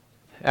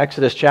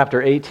Exodus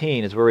chapter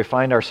 18 is where we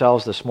find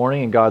ourselves this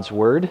morning in God's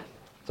Word.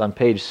 It's on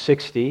page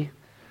 60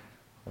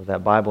 of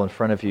that Bible in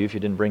front of you if you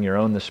didn't bring your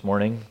own this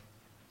morning.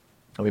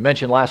 And we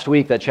mentioned last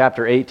week that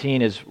chapter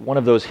 18 is one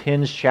of those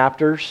hinged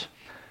chapters.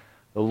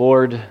 The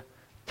Lord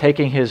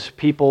taking His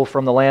people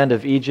from the land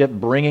of Egypt,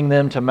 bringing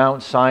them to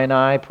Mount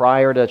Sinai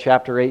prior to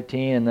chapter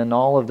 18, and then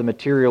all of the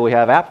material we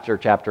have after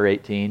chapter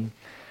 18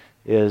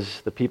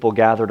 is the people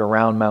gathered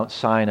around Mount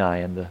Sinai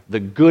and the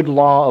good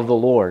law of the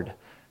Lord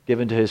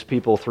given to His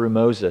people through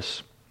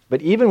Moses.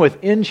 But even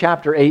within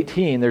chapter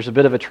 18, there's a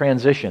bit of a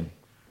transition.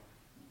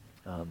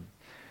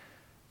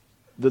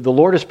 The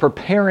Lord is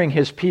preparing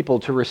His people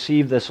to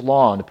receive this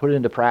law and to put it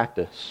into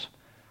practice,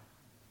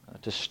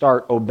 to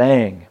start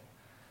obeying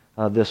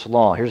this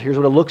law. Here's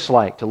what it looks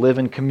like to live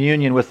in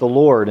communion with the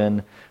Lord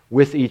and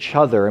with each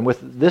other. And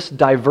with this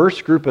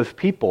diverse group of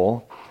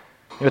people,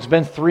 it's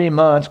been 3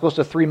 months, close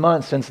to 3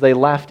 months since they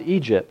left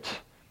Egypt.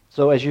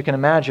 So as you can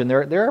imagine,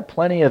 there are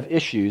plenty of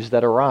issues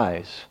that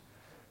arise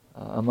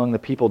among the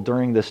people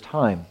during this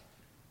time.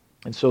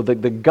 And so the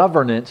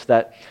governance,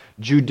 that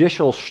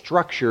judicial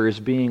structure is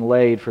being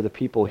laid for the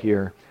people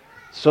here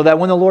so that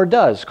when the Lord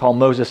does call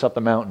Moses up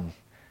the mountain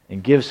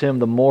and gives him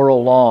the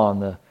moral law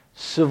and the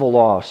civil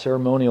law,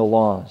 ceremonial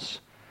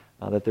laws,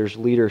 that there's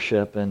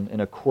leadership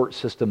and a court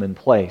system in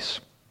place.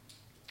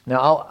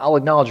 Now, I'll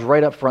acknowledge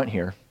right up front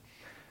here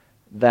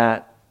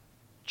that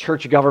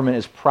church government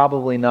is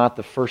probably not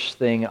the first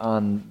thing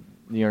on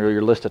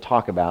your list to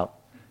talk about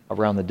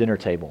around the dinner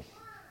table.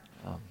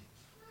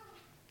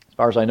 As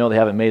far as I know, they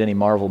haven't made any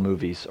Marvel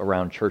movies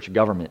around church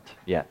government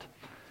yet.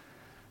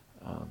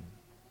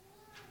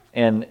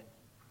 And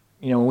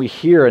when we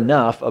hear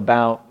enough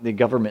about the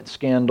government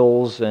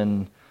scandals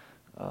and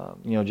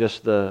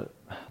just the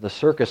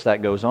circus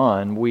that goes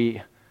on,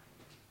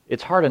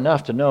 it's hard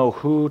enough to know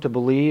who to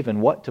believe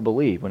and what to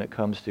believe when it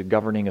comes to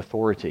governing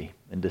authority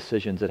and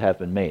decisions that have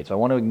been made. So I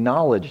want to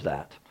acknowledge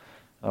that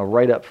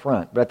right up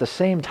front. But at the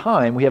same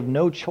time, we have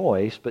no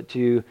choice but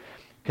to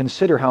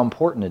consider how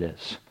important it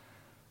is.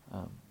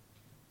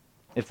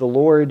 If the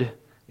Lord,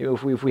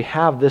 if we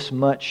have this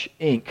much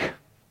ink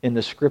in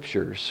the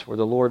Scriptures where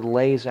the Lord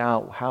lays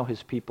out how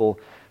His people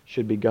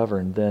should be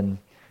governed, then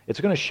it's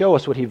going to show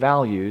us what He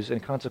values,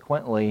 and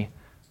consequently,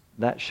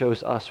 that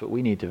shows us what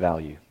we need to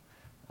value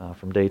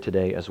from day to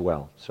day as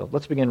well. So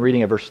let's begin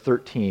reading at verse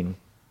 13,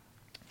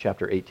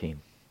 chapter 18.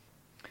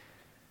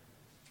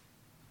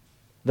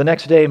 The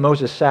next day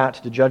Moses sat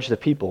to judge the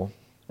people,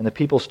 and the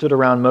people stood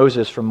around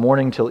Moses from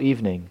morning till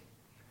evening.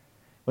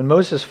 When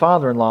Moses'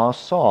 father-in-law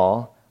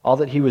saw all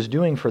that he was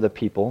doing for the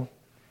people,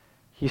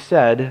 he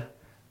said,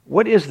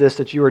 "What is this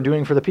that you are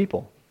doing for the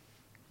people?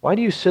 Why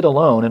do you sit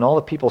alone and all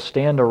the people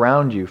stand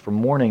around you from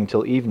morning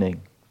till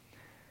evening?"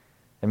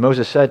 And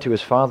Moses said to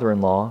his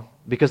father-in-law,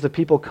 "Because the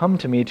people come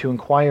to me to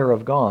inquire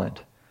of God.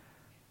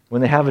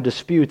 When they have a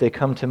dispute, they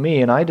come to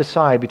me, and I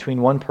decide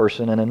between one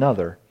person and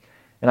another,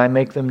 and I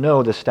make them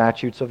know the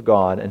statutes of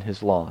God and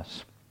His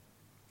laws."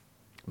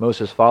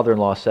 Moses'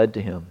 father-in-law said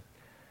to him,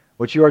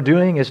 "What you are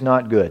doing is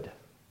not good.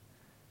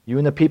 You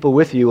and the people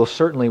with you will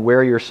certainly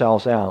wear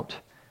yourselves out,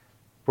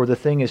 for the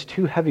thing is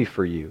too heavy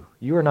for you.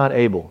 You are not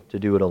able to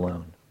do it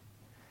alone.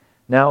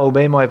 Now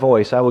obey my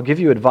voice. I will give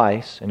you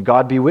advice, and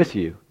God be with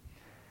you.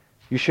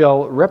 You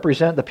shall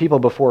represent the people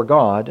before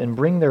God and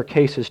bring their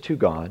cases to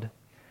God,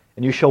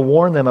 and you shall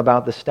warn them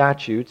about the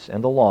statutes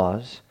and the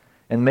laws,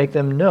 and make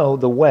them know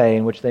the way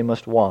in which they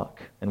must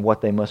walk and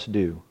what they must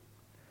do.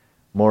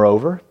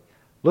 Moreover,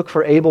 look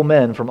for able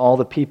men from all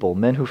the people,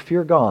 men who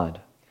fear God,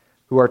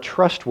 who are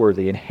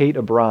trustworthy and hate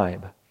a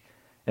bribe,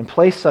 and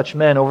place such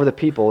men over the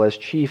people as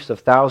chiefs of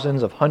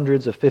thousands, of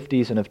hundreds, of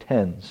fifties, and of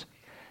tens,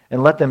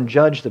 and let them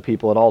judge the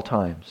people at all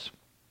times.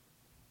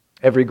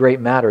 Every great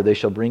matter they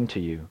shall bring to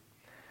you,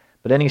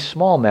 but any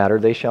small matter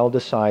they shall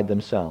decide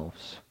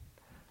themselves.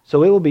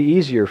 So it will be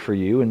easier for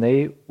you, and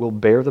they will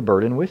bear the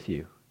burden with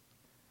you.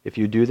 If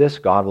you do this,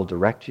 God will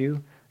direct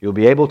you. You'll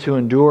be able to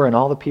endure, and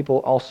all the people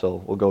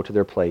also will go to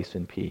their place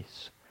in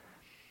peace."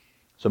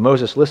 So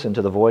Moses listened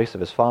to the voice of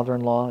his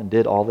father-in-law and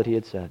did all that he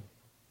had said.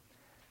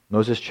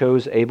 Moses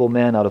chose able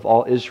men out of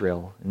all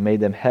Israel and made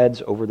them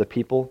heads over the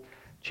people,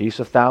 chiefs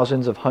of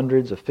thousands, of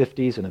hundreds, of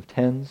fifties, and of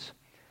tens,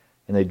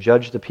 and they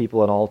judged the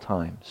people at all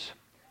times.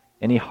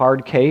 Any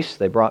hard case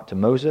they brought to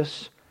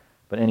Moses,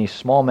 but any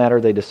small matter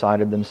they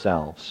decided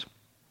themselves.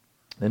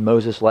 Then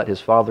Moses let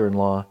his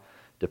father-in-law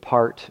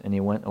depart, and he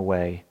went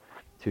away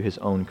to his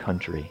own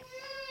country.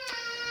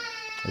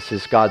 This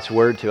is God's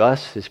word to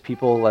us, His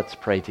people. Let's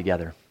pray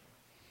together.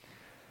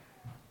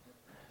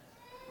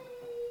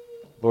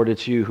 Lord,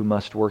 it's You who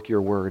must work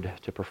Your word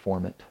to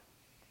perform it.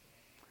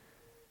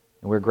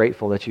 And we're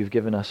grateful that You've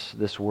given us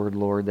this word,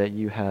 Lord, that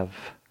You have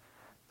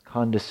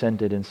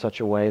condescended in such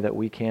a way that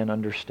we can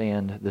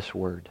understand this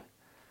word.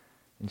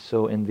 And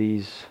so in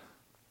these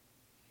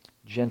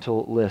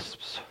gentle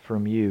lisps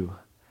from You,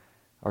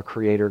 our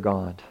Creator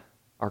God,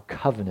 our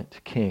covenant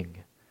King,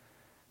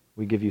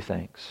 we give You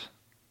thanks.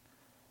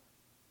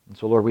 And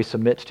so, Lord, we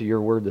submit to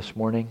Your word this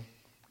morning.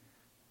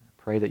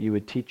 Pray that You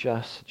would teach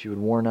us, that You would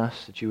warn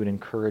us, that You would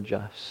encourage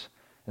us,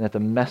 and that the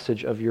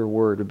message of your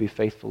word would be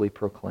faithfully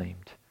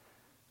proclaimed.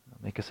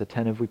 Make us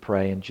attentive, we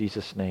pray, in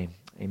Jesus' name.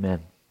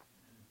 Amen.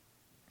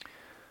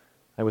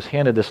 I was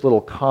handed this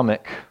little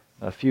comic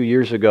a few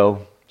years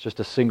ago, just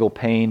a single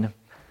pane,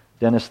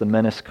 Dennis the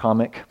Menace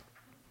comic.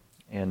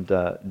 And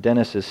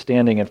Dennis is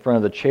standing in front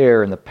of the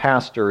chair, and the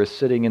pastor is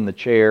sitting in the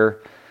chair,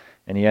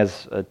 and he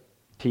has a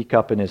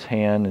teacup in his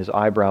hand, his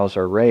eyebrows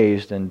are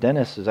raised, and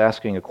Dennis is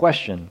asking a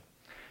question.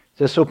 He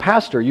says, "So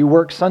pastor, you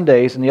work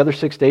Sundays, and the other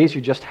 6 days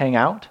you just hang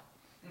out?"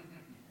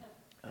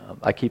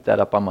 I keep that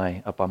up on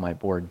my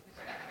board.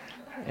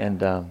 And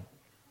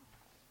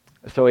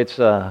so it's,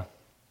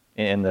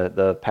 and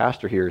the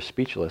pastor here is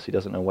speechless. He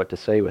doesn't know what to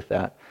say with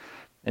that.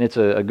 And it's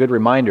a good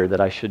reminder that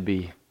I should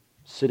be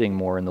sitting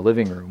more in the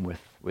living room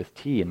with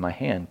tea in my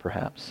hand,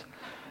 perhaps.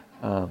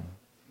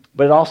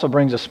 But it also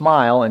brings a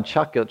smile and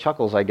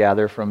chuckles, I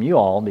gather, from you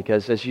all,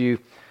 because as you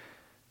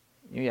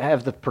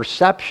have the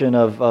perception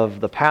of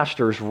the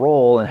pastor's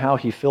role and how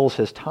he fills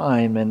his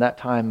time, and that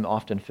time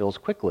often fills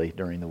quickly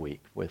during the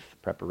week with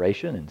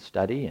preparation and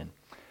study and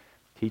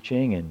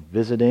teaching and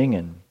visiting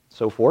and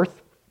so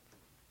forth.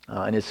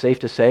 And it's safe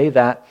to say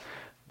that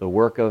the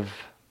work of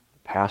the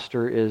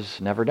pastor is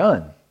never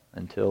done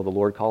until the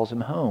Lord calls him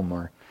home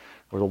or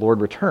the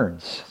Lord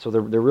returns. So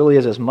there really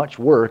is as much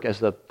work as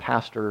the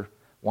pastor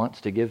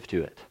wants to give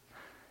to it.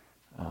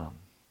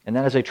 And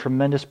that is a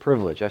tremendous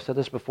privilege. I've said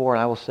this before,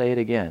 and I will say it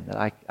again,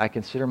 that I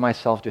consider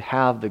myself to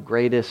have the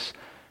greatest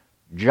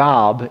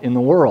job in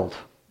the world.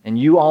 And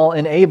you all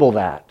enable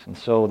that. And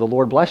so the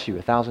Lord bless you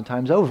 1,000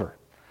 times over,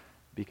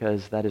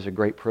 because that is a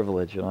great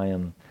privilege, and I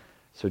am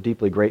so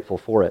deeply grateful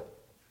for it.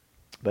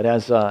 But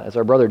as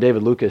our brother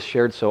David Lucas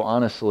shared so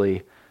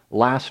honestly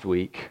last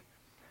week,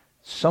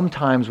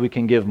 sometimes we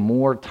can give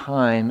more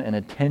time and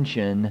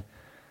attention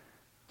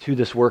to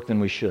this work than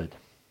we should.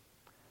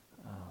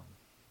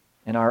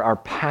 And our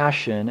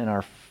passion and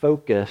our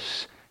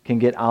focus can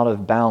get out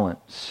of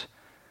balance.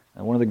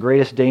 And one of the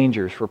greatest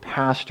dangers for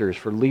pastors,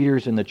 for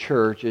leaders in the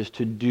church, is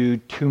to do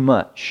too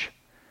much,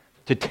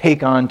 to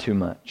take on too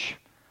much,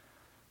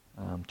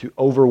 to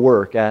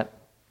overwork at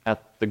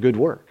the good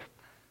work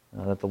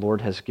that the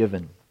Lord has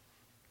given.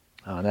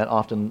 That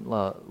often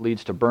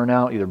leads to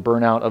burnout, either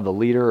burnout of the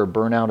leader or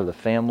burnout of the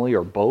family,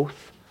 or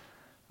both.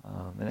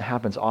 And it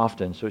happens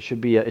often. So it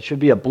should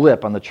be a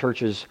blip on the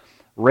church's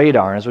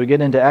radar. And as we get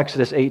into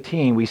Exodus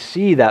 18, we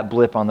see that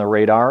blip on the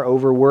radar: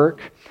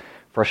 overwork,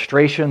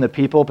 frustration, the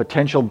people,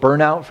 potential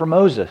burnout for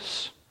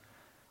Moses.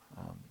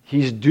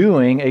 He's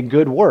doing a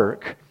good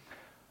work,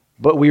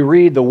 but we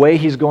read the way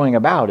he's going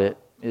about it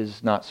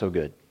is not so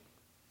good.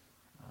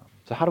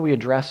 So how do we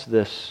address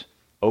this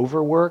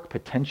overwork,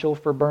 potential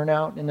for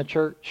burnout in the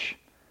church?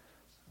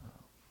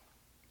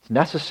 It's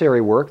necessary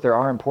work. There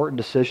are important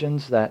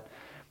decisions that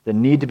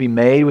need to be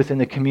made within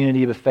the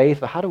community of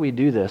faith, but how do we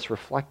do this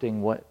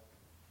reflecting what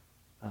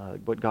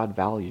God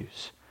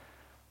values?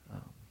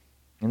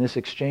 In this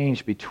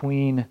exchange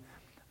between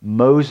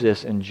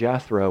Moses and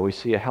Jethro, we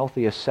see a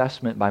healthy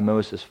assessment by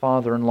Moses'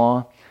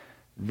 father-in-law,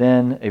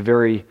 then a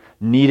very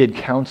needed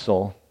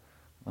counsel,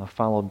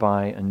 followed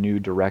by a new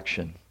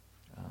direction.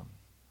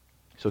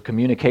 So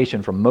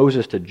communication from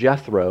Moses to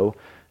Jethro,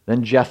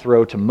 then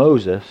Jethro to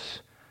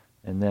Moses,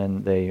 and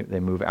then they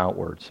move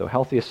outward. So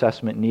healthy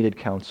assessment, needed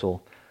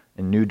counsel,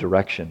 and new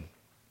direction.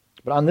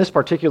 But on this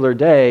particular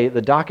day,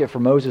 the docket for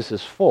Moses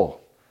is full.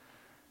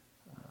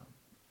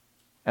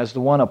 As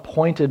the one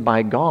appointed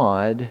by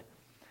God,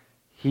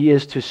 he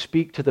is to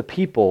speak to the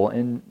people,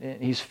 and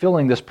he's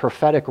filling this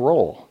prophetic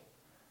role,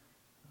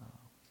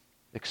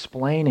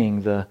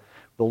 explaining the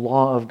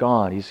law of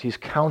God. He's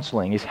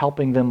counseling, he's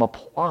helping them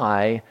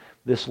apply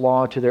this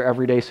law to their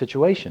everyday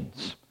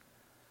situations.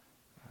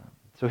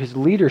 So his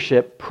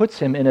leadership puts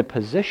him in a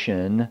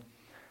position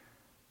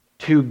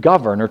to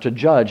govern or to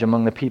judge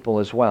among the people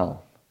as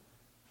well,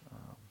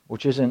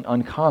 which isn't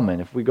uncommon.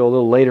 If we go a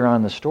little later on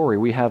in the story,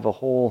 we have a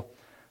whole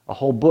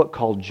book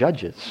called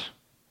Judges,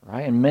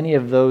 right? And many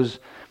of those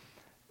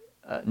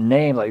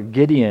names, like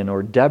Gideon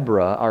or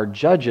Deborah, are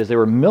judges. They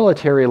were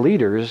military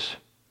leaders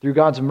through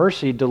God's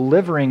mercy,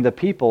 delivering the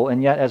people,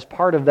 and yet as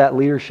part of that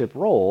leadership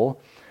role,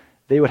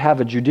 they would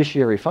have a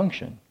judiciary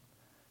function.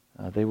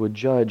 They would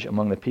judge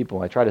among the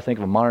people. I try to think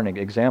of a modern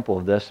example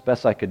of this. The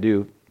best I could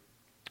do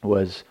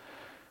was,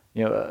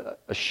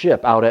 a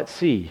ship out at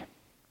sea.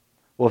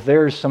 Well, if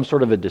there's some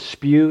sort of a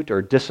dispute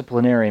or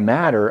disciplinary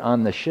matter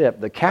on the ship,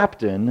 the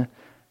captain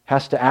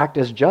has to act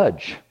as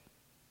judge.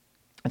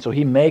 And so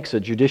he makes a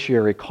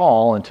judiciary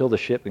call until the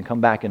ship can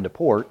come back into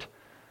port,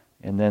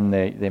 and then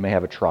they may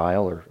have a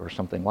trial or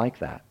something like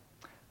that.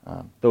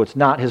 Though it's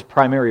not his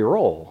primary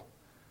role,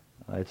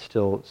 it's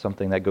still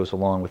something that goes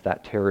along with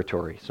that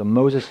territory. So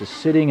Moses is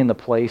sitting in the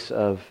place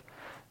of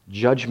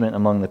judgment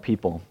among the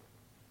people.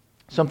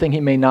 Something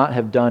he may not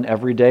have done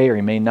every day, or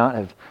he may not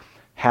have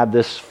had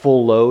this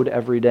full load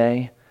every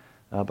day,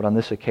 but on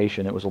this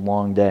occasion it was a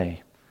long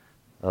day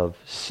of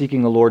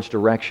seeking the Lord's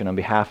direction on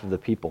behalf of the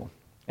people.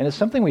 And it's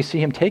something we see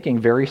him taking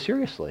very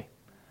seriously.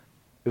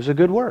 It was a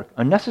good work,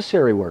 a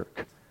necessary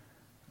work.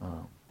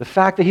 The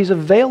fact that he's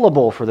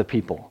available for the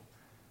people.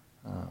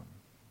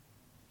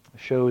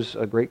 shows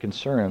a great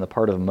concern on the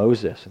part of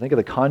Moses. Think of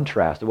the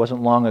contrast. It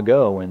wasn't long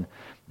ago when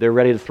they're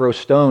ready to throw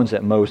stones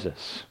at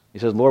Moses. He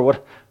says, Lord,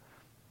 what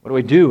do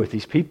we do with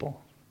these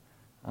people?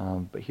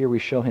 But here we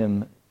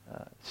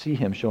see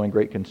him showing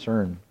great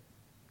concern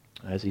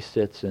as he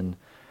sits and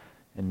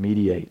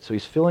mediates. So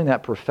he's filling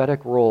that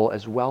prophetic role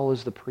as well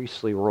as the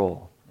priestly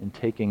role in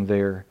taking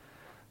the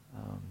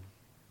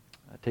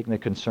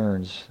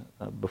concerns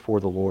before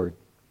the Lord.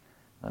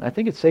 And I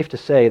think it's safe to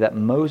say that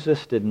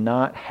Moses did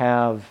not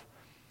have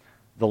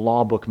the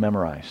law book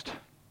memorized.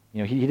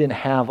 He didn't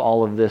have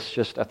all of this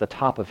just at the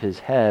top of his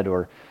head,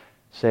 or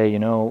say,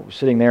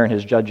 sitting there in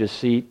his judge's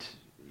seat,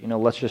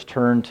 let's just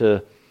turn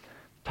to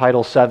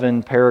Title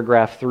 7,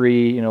 Paragraph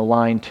 3,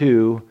 line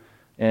 2,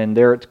 and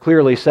there it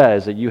clearly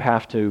says that you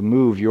have to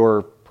move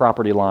your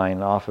property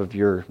line off of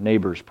your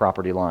neighbor's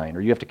property line,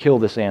 or you have to kill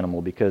this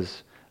animal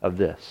because of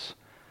this.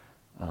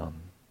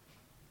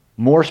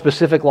 More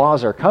specific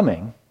laws are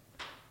coming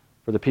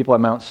for the people at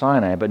Mount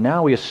Sinai, but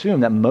now we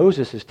assume that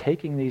Moses is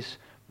taking these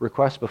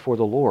requests before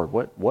the Lord,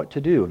 what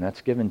to do, and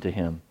that's given to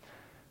him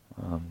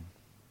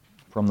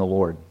from the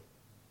Lord.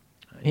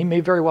 He may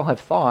very well have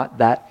thought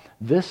that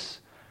this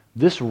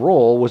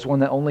role was one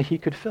that only he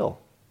could fill.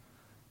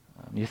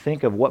 You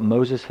think of what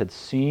Moses had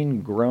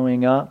seen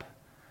growing up.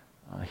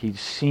 He'd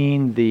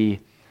seen the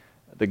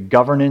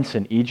governance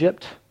in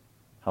Egypt,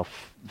 how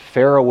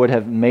Pharaoh would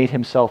have made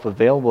himself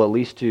available at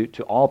least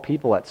to all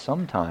people at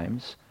some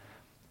times.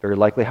 Very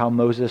likely how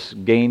Moses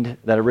gained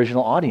that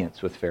original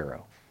audience with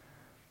Pharaoh.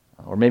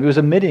 Or maybe it was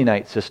a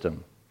Midianite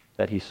system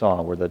that he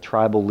saw where the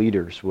tribal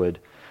leaders would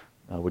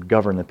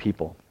govern the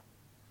people.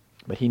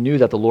 But he knew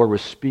that the Lord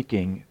was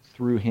speaking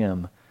through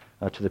him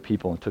to the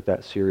people and took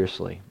that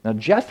seriously. Now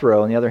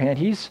Jethro, on the other hand,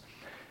 he's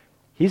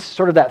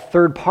sort of that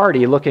third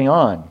party looking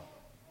on.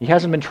 He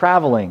hasn't been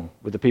traveling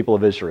with the people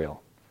of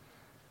Israel.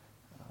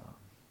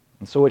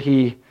 And so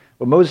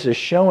what Moses is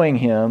showing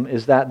him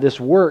is that this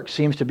work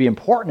seems to be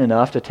important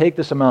enough to take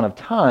this amount of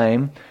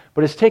time,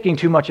 but it's taking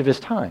too much of his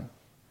time.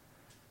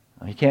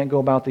 He can't go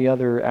about the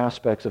other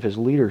aspects of his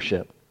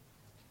leadership.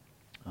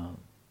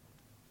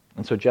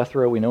 And so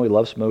Jethro, we know he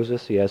loves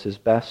Moses. He has his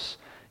best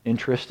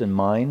interest in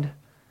mind.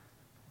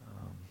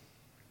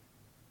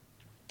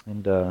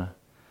 And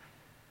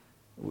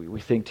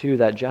we think, too,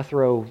 that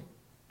Jethro,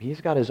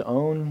 he's got his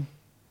own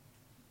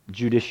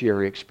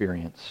judiciary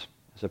experience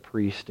as a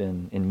priest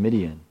in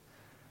Midian.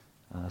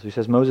 So he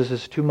says, Moses,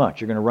 is too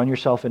much. You're going to run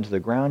yourself into the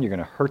ground. You're going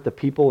to hurt the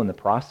people in the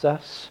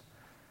process.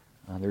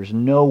 There's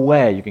no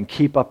way you can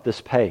keep up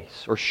this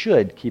pace, or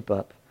should keep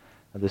up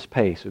this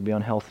pace. It would be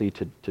unhealthy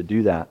to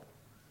do that.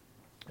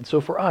 And so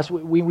for us,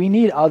 we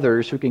need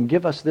others who can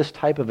give us this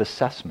type of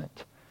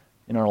assessment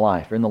in our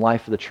life, or in the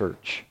life of the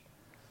church.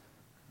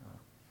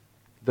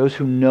 Those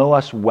who know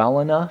us well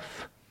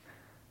enough,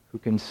 who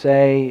can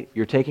say,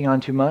 you're taking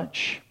on too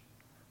much.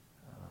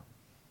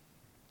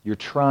 You're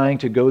trying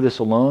to go this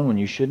alone when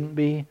you shouldn't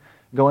be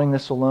going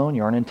this alone.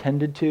 You aren't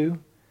intended to.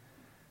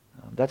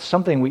 That's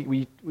something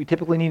we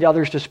typically need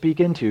others to speak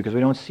into because we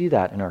don't see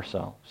that in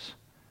ourselves.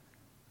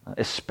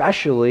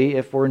 Especially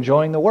if we're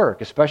enjoying the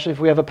work, especially if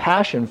we have a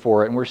passion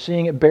for it and we're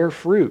seeing it bear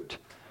fruit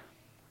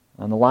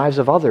on the lives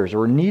of others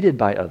or needed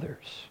by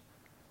others.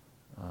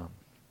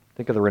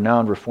 Think of the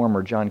renowned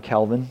reformer John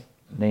Calvin,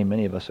 a name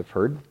many of us have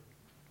heard.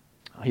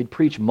 He'd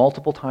preach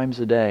multiple times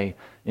a day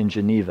in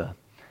Geneva.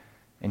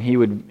 And he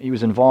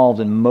was involved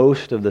in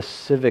most of the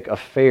civic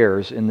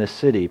affairs in this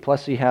city.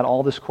 Plus he had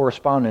all this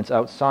correspondence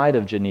outside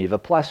of Geneva.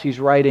 Plus he's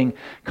writing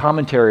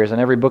commentaries on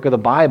every book of the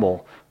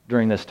Bible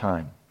during this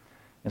time.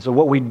 And so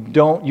what we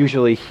don't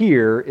usually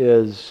hear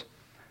is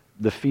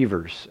the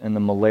fevers and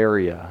the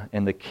malaria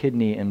and the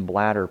kidney and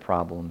bladder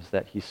problems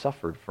that he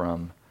suffered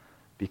from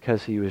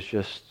because he was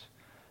just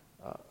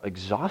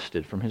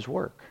exhausted from his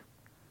work.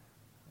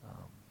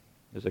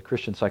 There's a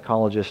Christian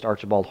psychologist,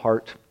 Archibald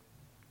Hart.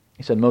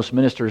 He said most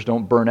ministers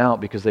don't burn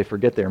out because they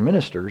forget they're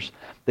ministers.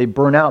 They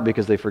burn out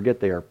because they forget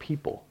they are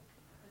people.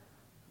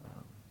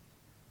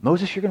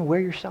 Moses, you're going to wear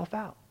yourself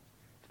out.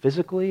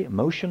 Physically,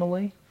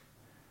 emotionally.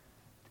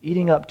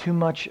 Eating up too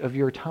much of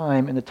your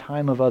time and the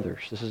time of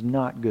others. This is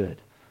not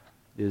good,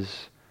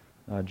 is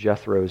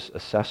Jethro's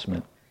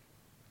assessment.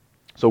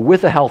 So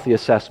with a healthy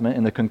assessment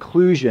and the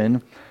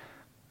conclusion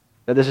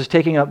that this is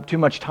taking up too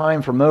much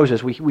time for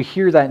Moses, we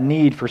hear that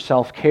need for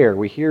self-care.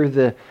 We hear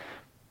the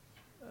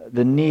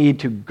need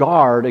to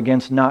guard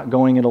against not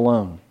going it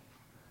alone.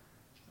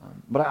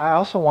 But I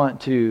also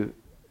want to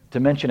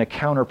mention a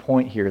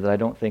counterpoint here that I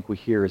don't think we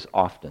hear as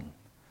often.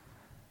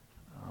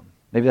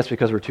 Maybe that's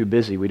because we're too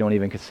busy. We don't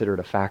even consider it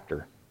a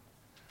factor.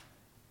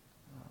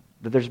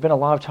 But there's been a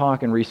lot of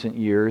talk in recent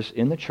years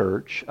in the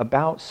church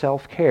about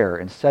self-care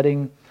and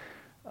setting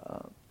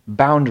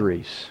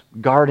boundaries,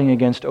 guarding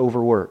against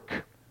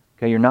overwork.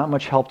 Okay, you're not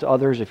much help to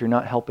others if you're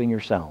not helping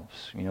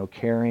yourselves.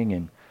 Caring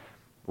and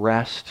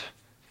rest,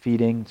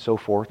 feeding, so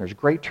forth. There's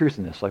great truth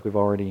in this, like we've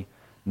already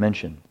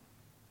mentioned.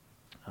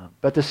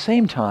 But at the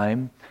same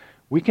time,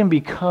 we can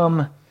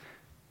become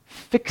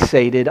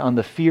fixated on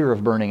the fear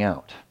of burning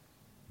out.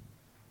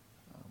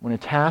 When a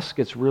task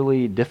gets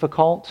really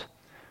difficult,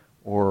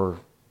 or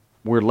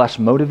we're less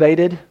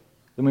motivated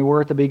than we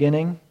were at the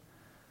beginning.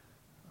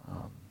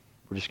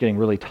 We're just getting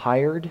really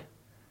tired.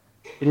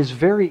 It is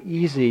very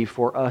easy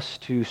for us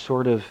to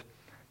sort of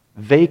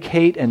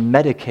vacate and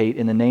medicate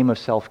in the name of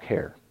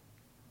self-care.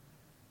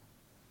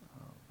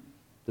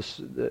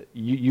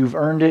 You've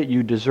earned it,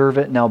 you deserve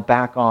it, now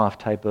back off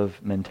type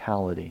of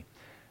mentality.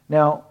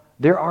 Now,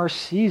 there are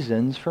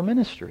seasons for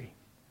ministry.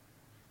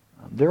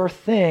 There are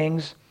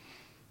things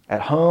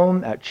at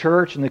home, at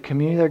church, in the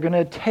community that are going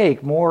to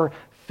take more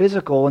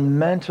physical and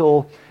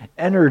mental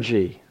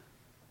energy,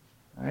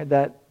 right,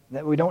 that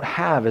we don't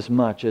have as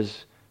much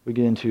as we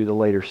get into the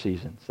later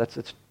seasons.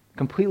 It's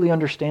completely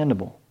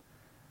understandable.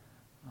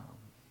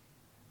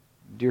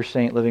 Dear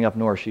saint living up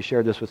north, she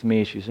shared this with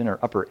me. She's in her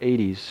upper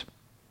 80s.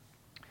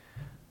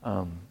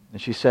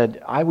 And she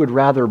said, I would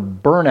rather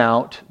burn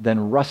out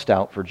than rust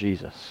out for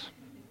Jesus.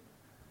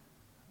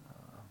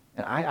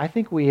 And I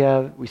think we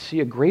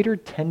see a greater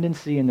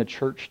tendency in the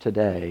church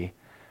today,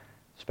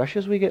 especially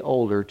as we get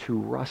older, to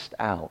rust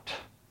out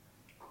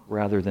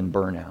rather than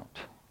burn out.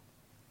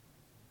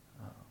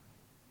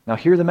 Now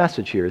hear the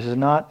message here. This is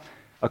not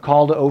a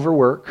call to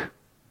overwork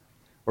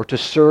or to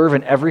serve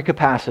in every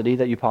capacity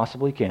that you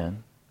possibly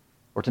can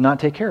or to not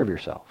take care of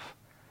yourself.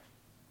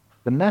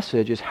 The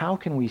message is, how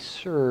can we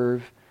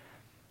serve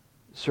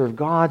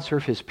God,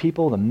 serve His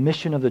people, the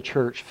mission of the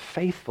church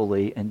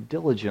faithfully and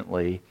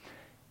diligently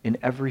in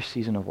every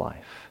season of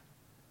life.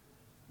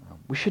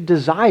 We should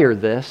desire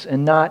this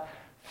and not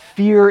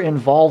fear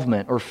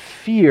involvement or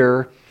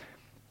fear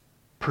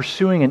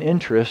pursuing an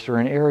interest or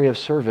an area of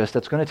service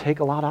that's going to take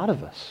a lot out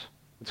of us.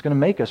 It's going to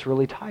make us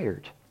really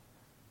tired.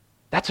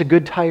 That's a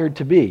good tired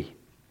to be,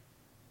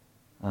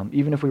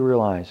 even if we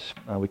realize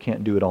we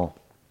can't do it all.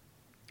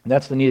 And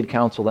that's the needed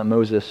counsel that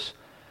Moses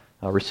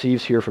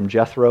receives here from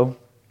Jethro.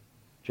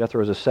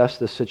 Jethro has assessed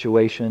this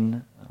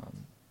situation,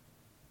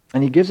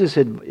 and he gives his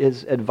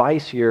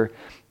advice here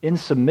in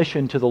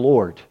submission to the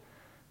Lord.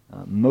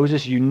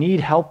 Moses, you need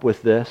help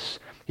with this.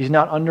 He's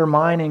not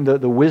undermining the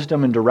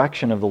wisdom and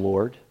direction of the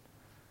Lord,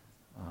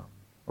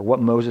 or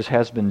what Moses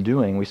has been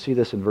doing. We see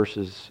this in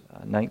verses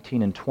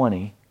 19 and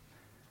 20. It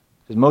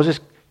says, Moses,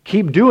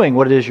 keep doing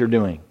what it is you're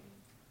doing.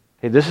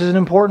 Hey, this is an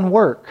important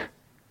work.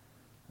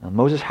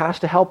 Moses has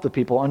to help the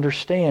people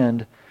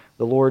understand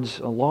the Lord's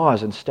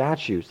laws and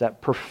statutes.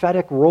 That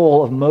prophetic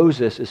role of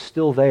Moses is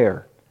still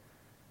there.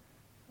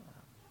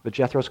 But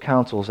Jethro's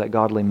counsel is that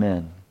godly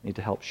men need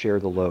to help share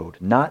the load.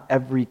 Not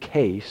every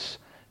case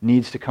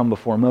needs to come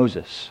before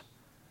Moses.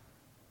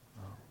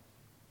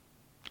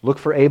 Look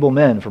for able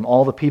men from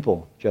all the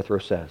people, Jethro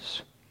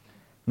says.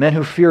 Men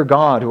who fear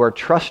God, who are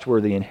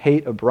trustworthy and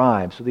hate a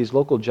bribe. So these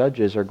local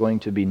judges are going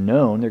to be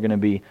known. They're going to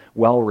be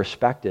well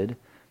respected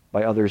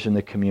by others in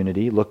the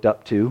community, looked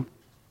up to.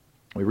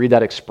 We read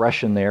that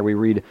expression there. We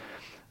read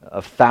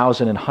of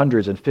thousands and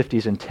hundreds and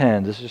fifties and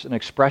tens. This is just an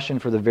expression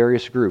for the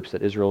various groups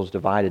that Israel is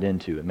divided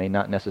into. It may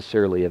not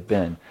necessarily have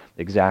been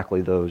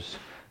exactly those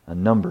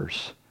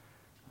numbers.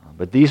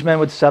 But these men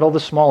would settle the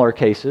smaller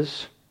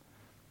cases,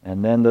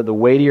 and then the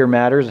weightier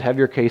matters,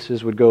 heavier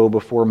cases would go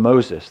before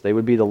Moses. They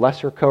would be the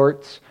lesser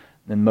courts,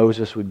 and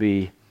Moses would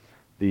be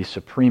the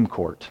Supreme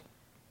Court.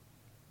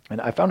 And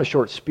I found a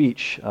short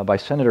speech by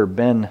Senator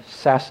Ben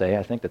Sasse,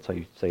 I think that's how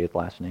you say his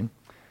last name,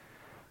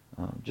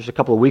 just a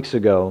couple of weeks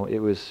ago. It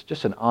was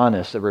just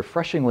a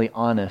refreshingly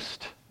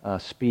honest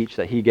speech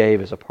that he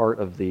gave as a part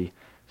of the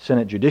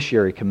Senate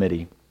Judiciary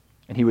Committee.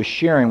 And he was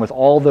sharing with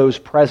all those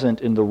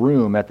present in the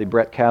room at the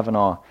Brett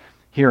Kavanaugh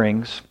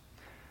hearings.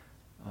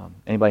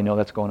 Anybody know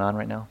that's going on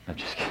right now? I'm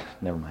just kidding.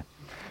 Never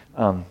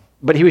mind.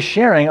 But he was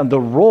sharing the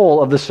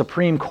role of the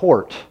Supreme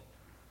Court.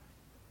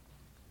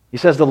 He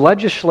says the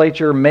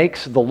legislature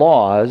makes the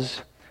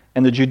laws,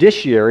 and the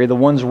judiciary, the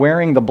ones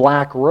wearing the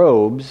black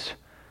robes,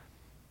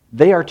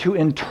 they are to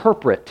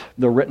interpret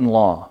the written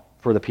law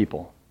for the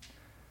people.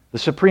 The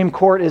Supreme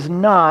Court is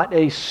not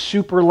a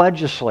super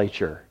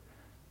legislature.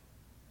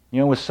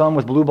 With some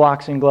with blue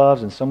boxing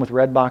gloves and some with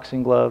red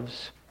boxing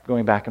gloves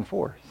going back and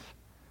forth.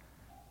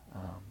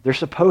 They're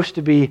supposed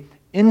to be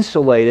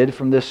insulated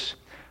from this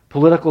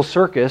political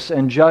circus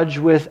and judge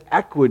with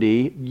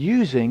equity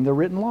using the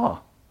written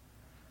law.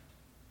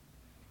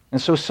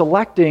 And so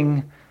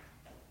selecting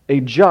a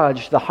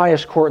judge, the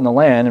highest court in the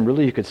land, and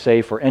really you could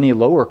say for any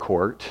lower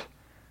court,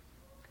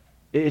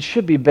 it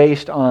should be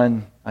based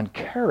on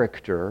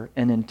character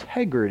and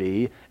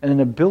integrity and an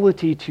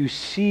ability to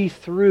see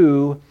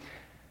through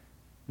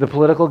the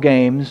political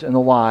games and the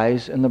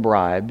lies and the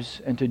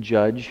bribes and to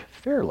judge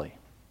fairly.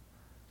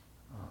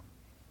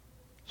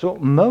 So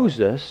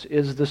Moses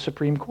is the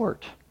Supreme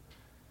Court.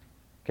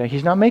 Okay,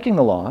 he's not making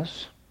the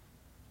laws.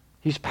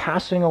 He's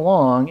passing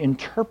along,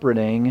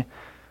 interpreting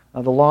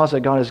the laws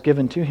that God has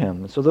given to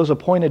him. So those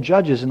appointed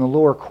judges in the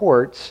lower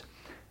courts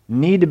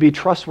need to be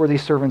trustworthy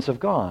servants of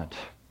God,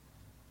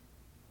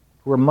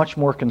 who are much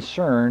more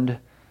concerned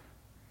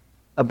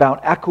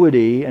about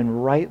equity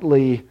and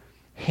rightly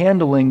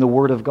handling the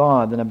Word of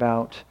God than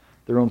about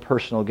their own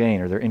personal gain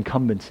or their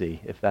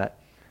incumbency, if that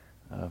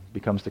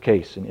becomes the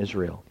case in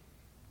Israel.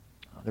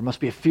 There must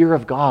be a fear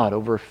of God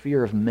over a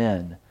fear of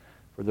men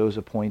for those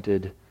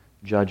appointed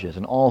judges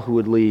and all who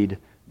would lead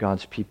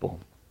God's people.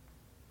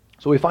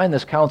 So we find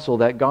this counsel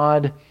that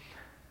God,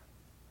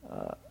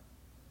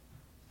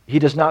 He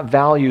does not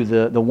value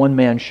the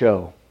one-man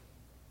show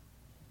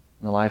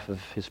in the life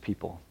of His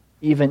people,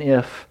 even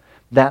if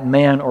that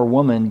man or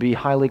woman be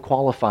highly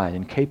qualified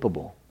and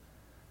capable.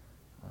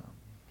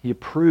 He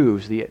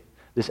approves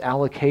this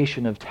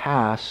allocation of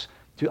tasks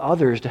to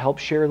others to help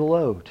share the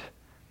load,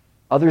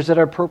 others that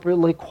are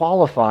appropriately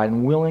qualified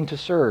and willing to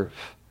serve.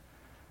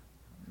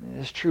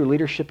 It's true,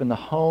 leadership in the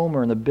home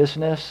or in the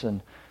business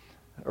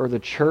or the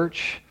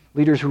church,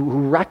 leaders who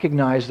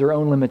recognize their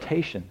own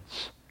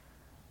limitations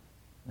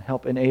and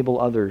help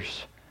enable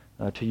others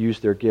to use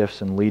their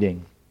gifts in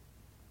leading.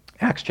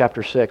 Acts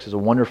chapter 6 is a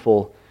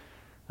wonderful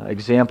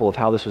example of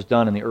how this was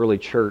done in the early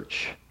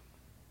church.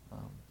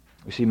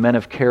 We see men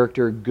of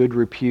character, good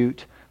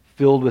repute,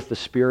 filled with the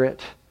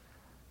Spirit,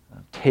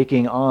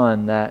 taking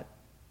on that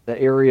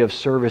area of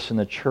service in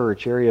the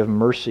church, area of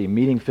mercy,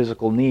 meeting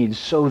physical needs,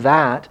 so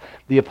that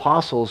the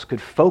apostles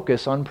could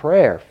focus on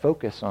prayer,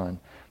 focus on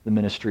the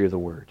ministry of the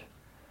Word.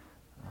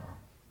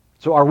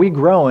 So are we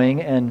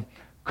growing and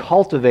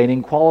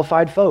cultivating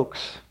qualified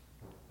folks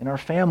in our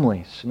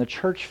families, in the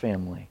church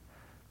family,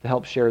 to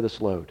help share this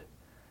load?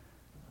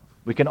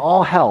 We can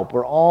all help.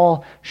 We're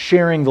all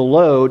sharing the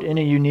load in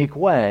a unique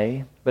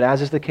way, but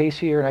as is the case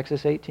here in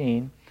Exodus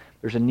 18,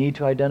 there's a need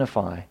to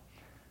identify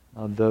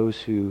those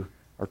who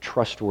are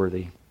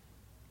trustworthy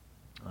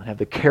and have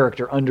the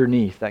character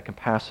underneath that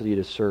capacity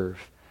to serve,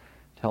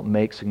 to help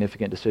make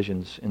significant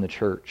decisions in the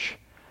church.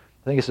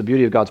 I think it's the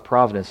beauty of God's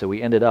providence that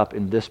we ended up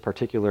in this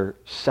particular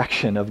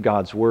section of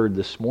God's Word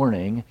this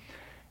morning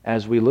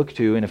as we look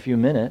to, in a few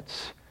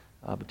minutes,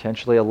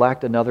 potentially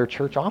elect another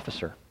church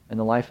officer in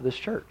the life of this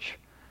church,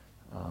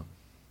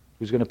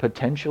 who's going to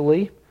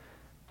potentially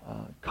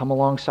come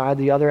alongside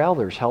the other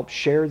elders, help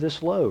share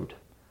this load,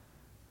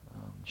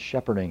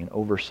 shepherding and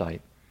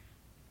oversight.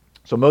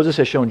 So Moses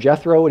has shown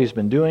Jethro what he's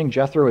been doing.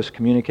 Jethro has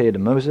communicated to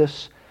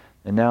Moses,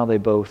 and now they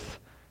both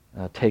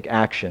take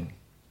action.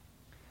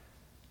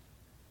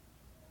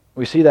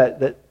 We see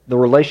that the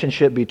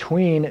relationship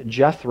between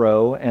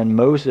Jethro and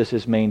Moses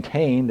is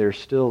maintained. There's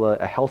still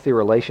a healthy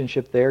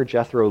relationship there.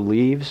 Jethro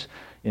leaves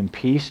in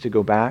peace to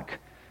go back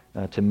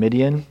to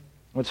Midian.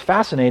 What's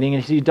fascinating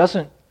is he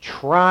doesn't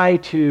try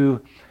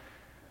to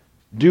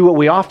do what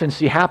we often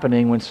see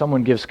happening when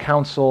someone gives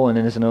counsel and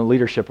is in a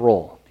leadership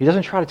role. He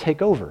doesn't try to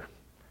take over.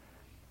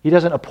 He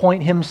doesn't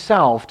appoint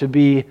himself to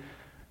be,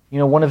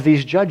 one of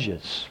these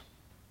judges.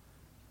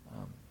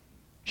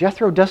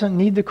 Jethro doesn't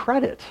need the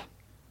credit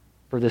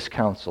for this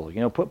counsel.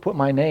 Put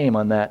my name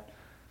on that,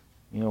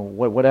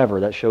 whatever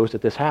that shows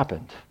that this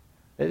happened.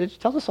 It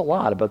tells us a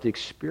lot about the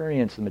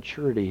experience and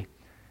maturity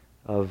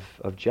of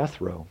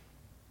Jethro.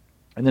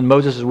 And then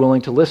Moses is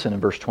willing to listen in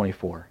verse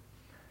 24.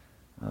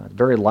 It's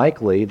very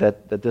likely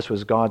that this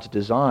was God's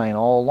design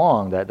all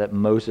along, that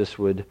Moses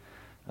would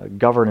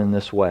govern in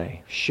this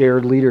way.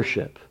 Shared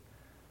leadership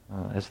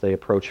as they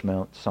approach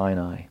Mount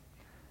Sinai.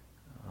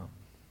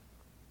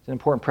 It's an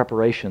important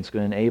preparation. It's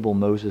going to enable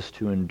Moses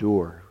to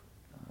endure,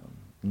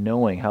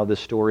 knowing how this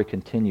story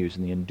continues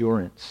and the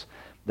endurance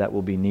that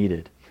will be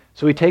needed.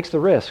 So he takes the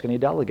risk and he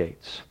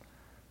delegates.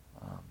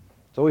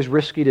 It's always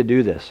risky to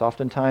do this.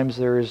 Oftentimes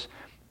there is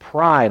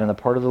pride on the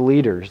part of the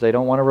leaders. They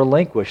don't want to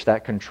relinquish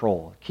that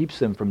control. It keeps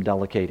them from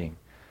delegating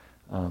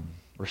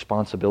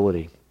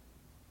responsibility.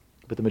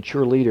 But the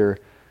mature leader,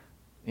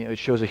 it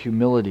shows a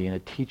humility and a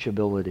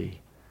teachability,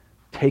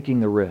 taking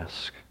the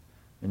risk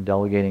and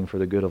delegating for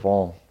the good of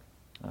all.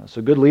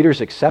 So good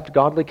leaders accept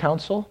godly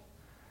counsel.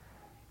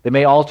 They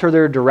may alter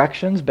their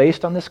directions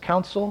based on this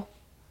counsel.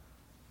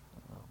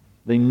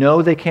 They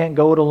know they can't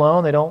go it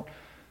alone.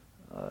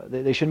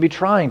 They shouldn't be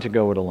trying to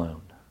go it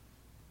alone.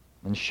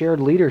 In shared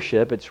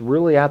leadership, it's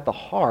really at the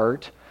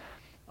heart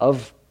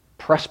of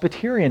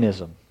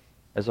Presbyterianism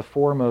as a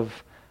form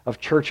of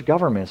church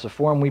government. It's a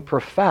form we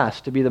profess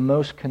to be the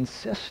most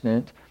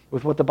consistent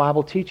with what the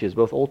Bible teaches,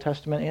 both Old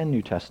Testament and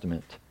New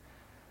Testament.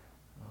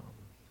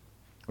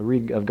 We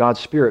read of God's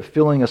Spirit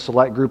filling a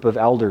select group of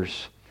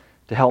elders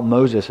to help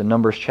Moses in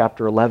Numbers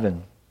chapter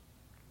 11.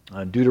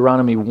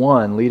 Deuteronomy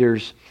 1,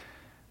 leaders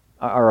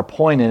are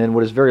appointed in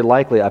what is very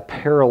likely a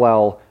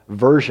parallel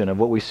version of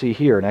what we see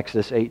here in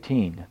Exodus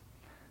 18.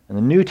 In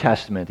the New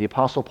Testament, the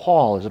Apostle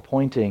Paul is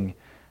appointing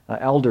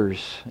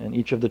elders in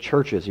each of the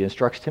churches. He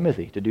instructs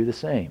Timothy to do the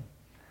same.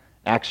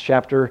 Acts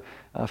chapter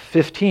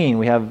 15,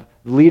 we have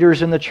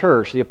leaders in the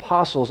church, the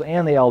apostles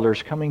and the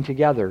elders coming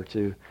together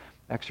to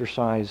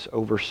exercise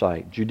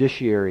oversight,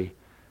 judiciary,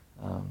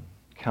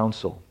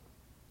 counsel.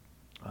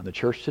 The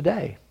church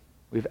today,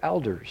 we have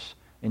elders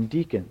and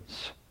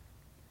deacons,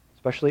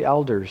 especially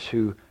elders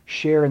who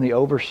share in the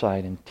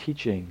oversight and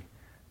teaching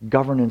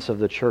governance of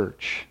the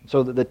church.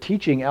 So the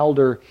teaching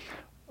elder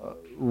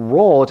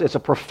role, it's a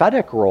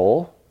prophetic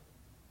role,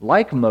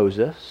 like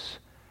Moses.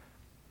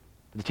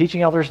 The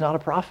teaching elder is not a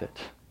prophet.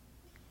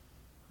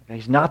 Okay?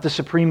 He's not the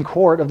supreme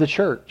court of the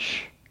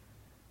church.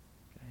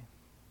 Okay?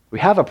 We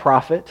have a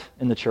prophet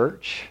in the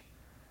church,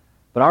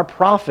 But our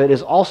prophet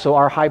is also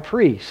our high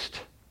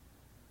priest.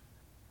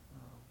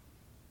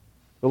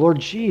 The Lord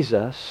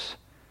Jesus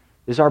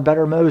is our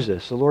better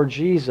Moses. The Lord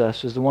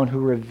Jesus is the one who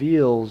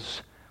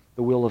reveals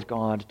the will of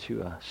God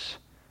to us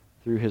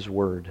through his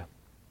word.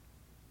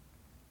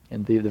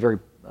 And the very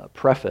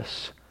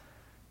preface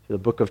to the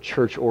book of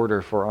church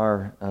order for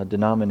our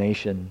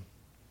denomination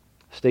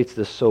states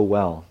this so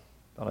well.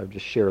 I thought I would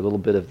just share a little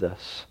bit of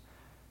this.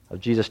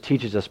 Jesus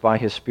teaches us by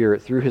his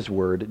Spirit through his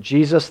word.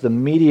 Jesus, the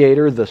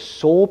mediator, the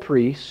sole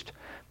priest,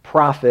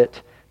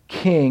 prophet,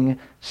 king,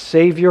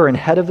 savior, and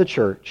head of the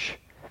church,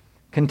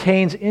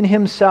 contains in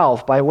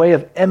himself, by way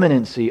of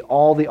eminency,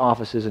 all the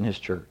offices in his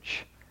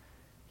church.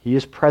 He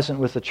is present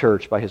with the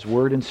church by his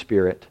word and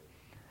Spirit,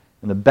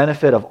 and the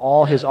benefit of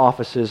all his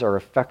offices are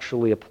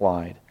effectually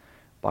applied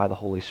by the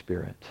Holy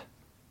Spirit.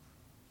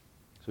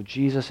 So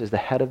Jesus is the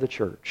head of the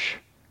church,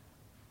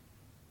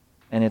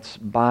 and it's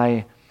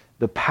by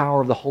the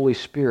power of the Holy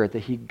Spirit that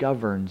he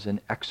governs and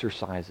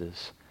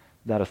exercises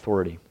that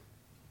authority.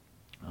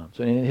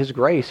 So in his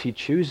grace, he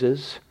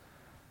chooses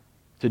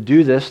to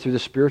do this through the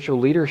spiritual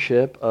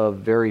leadership of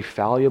very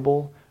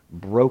fallible,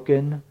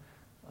 broken,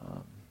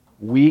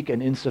 weak,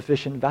 and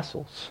insufficient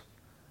vessels,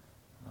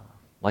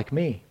 like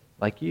me,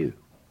 like you.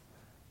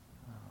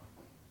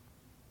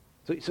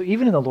 So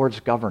even in the Lord's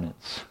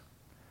governance,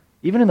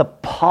 even in the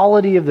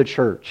polity of the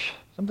church,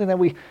 something that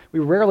we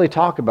rarely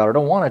talk about or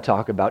don't want to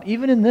talk about,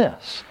 even in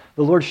this,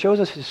 the Lord shows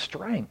us his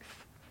strength.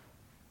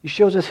 He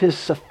shows us his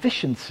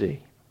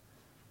sufficiency.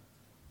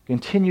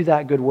 Continue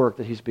that good work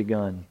that he's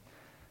begun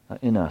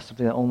in us,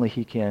 something that only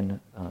he can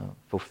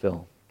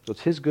fulfill. So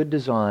it's his good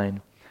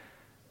design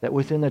that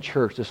within the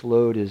church this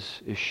load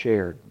is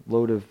shared,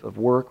 load of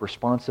work,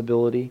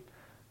 responsibility,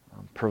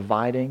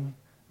 providing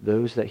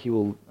those that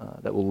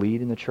that will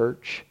lead in the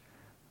church.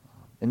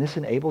 And this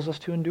enables us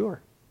to endure.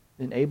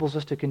 It enables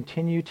us to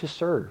continue to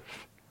serve.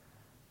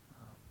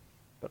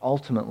 But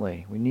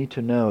ultimately, we need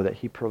to know that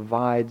he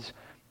provides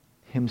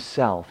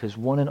himself, his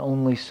one and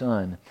only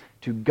Son,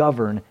 to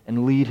govern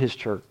and lead his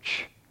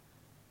church.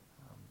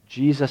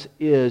 Jesus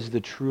is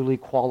the truly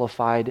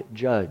qualified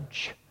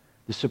judge,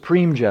 the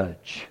supreme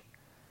judge.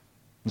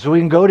 And so we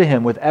can go to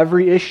him with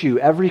every issue,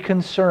 every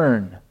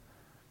concern,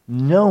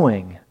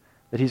 knowing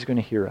that he's going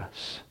to hear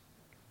us,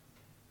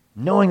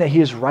 knowing that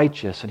he is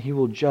righteous and he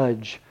will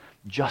judge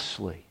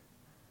justly.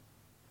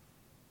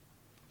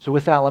 So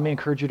with that, let me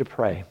encourage you to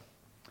pray.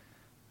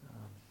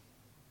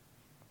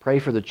 Pray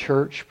for the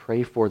church.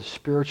 Pray for the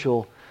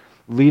spiritual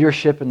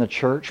leadership in the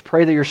church.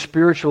 Pray that your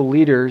spiritual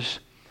leaders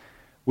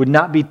would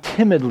not be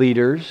timid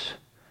leaders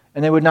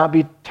and they would not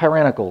be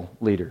tyrannical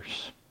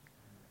leaders.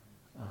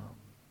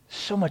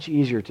 So much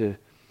easier to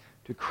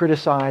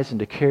criticize and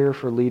to care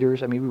for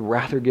leaders. I mean, we'd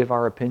rather give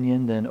our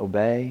opinion than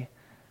obey.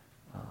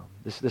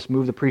 This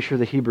move the preacher of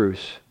the Hebrews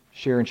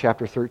share in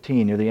chapter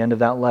 13 near the end of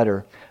that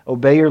letter.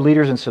 Obey your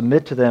leaders and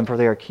submit to them, for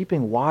they are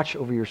keeping watch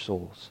over your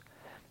souls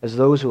as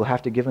those who will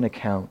have to give an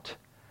account.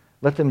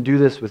 Let them do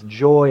this with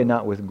joy and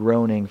not with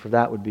groaning, for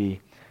that would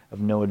be of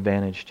no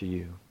advantage to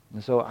you.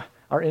 And so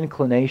our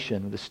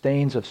inclination, the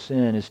stains of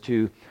sin, is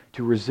to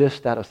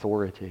resist that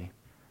authority.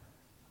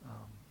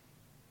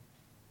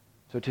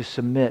 So to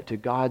submit to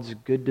God's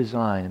good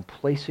design and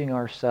placing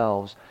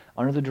ourselves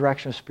under the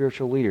direction of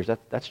spiritual leaders,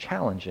 that's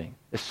challenging,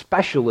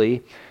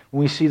 especially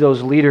when we see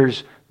those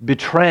leaders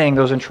betraying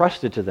those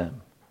entrusted to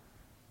them.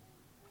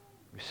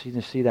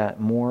 We see that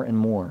more and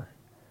more.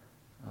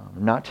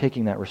 Not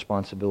taking that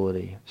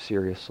responsibility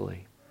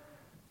seriously.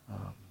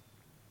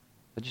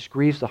 It just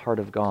grieves the heart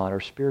of God. Our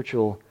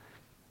spiritual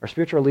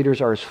leaders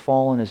are as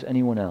fallen as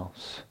anyone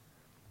else,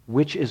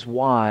 which is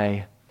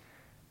why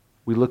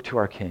we look to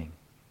our King.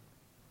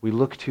 We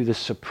look to the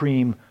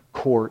supreme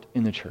court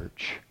in the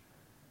church.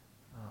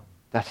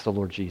 That's the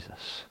Lord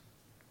Jesus.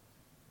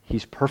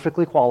 He's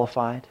perfectly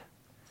qualified.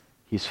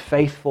 He's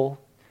faithful.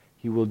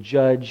 He will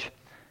judge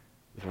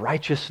with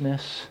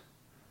righteousness.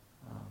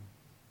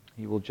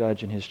 He will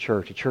judge in his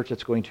church, a church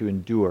that's going to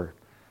endure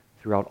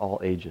throughout all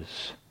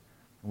ages.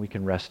 And we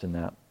can rest in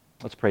that.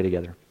 Let's pray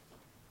together.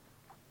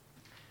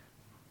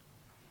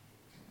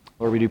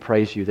 Lord, we do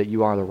praise you that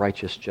you are the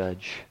righteous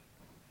judge.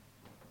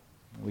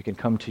 We can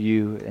come to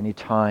you any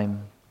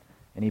time,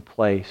 any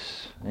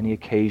place, any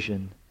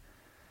occasion,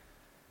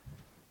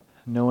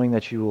 knowing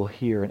that you will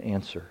hear and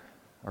answer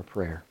our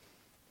prayer.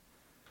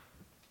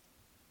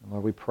 And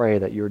Lord, we pray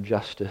that your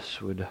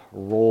justice would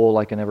roll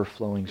like an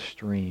ever-flowing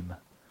stream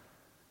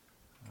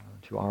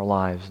to our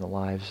lives and the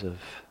lives of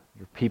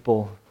your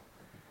people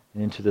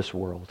and into this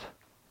world.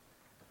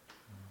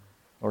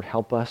 Lord,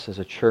 help us as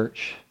a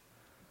church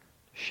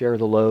to share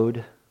the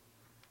load.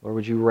 Lord,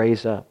 would you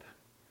raise up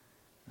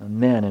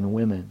men and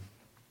women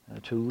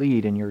to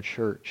lead in your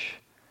church,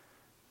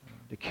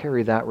 to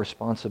carry that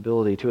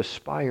responsibility, to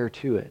aspire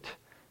to it,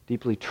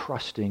 deeply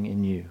trusting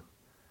in you.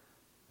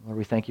 Lord,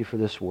 we thank you for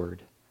this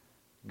word.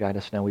 Guide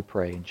us now, we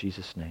pray, in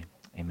Jesus' name.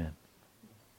 Amen.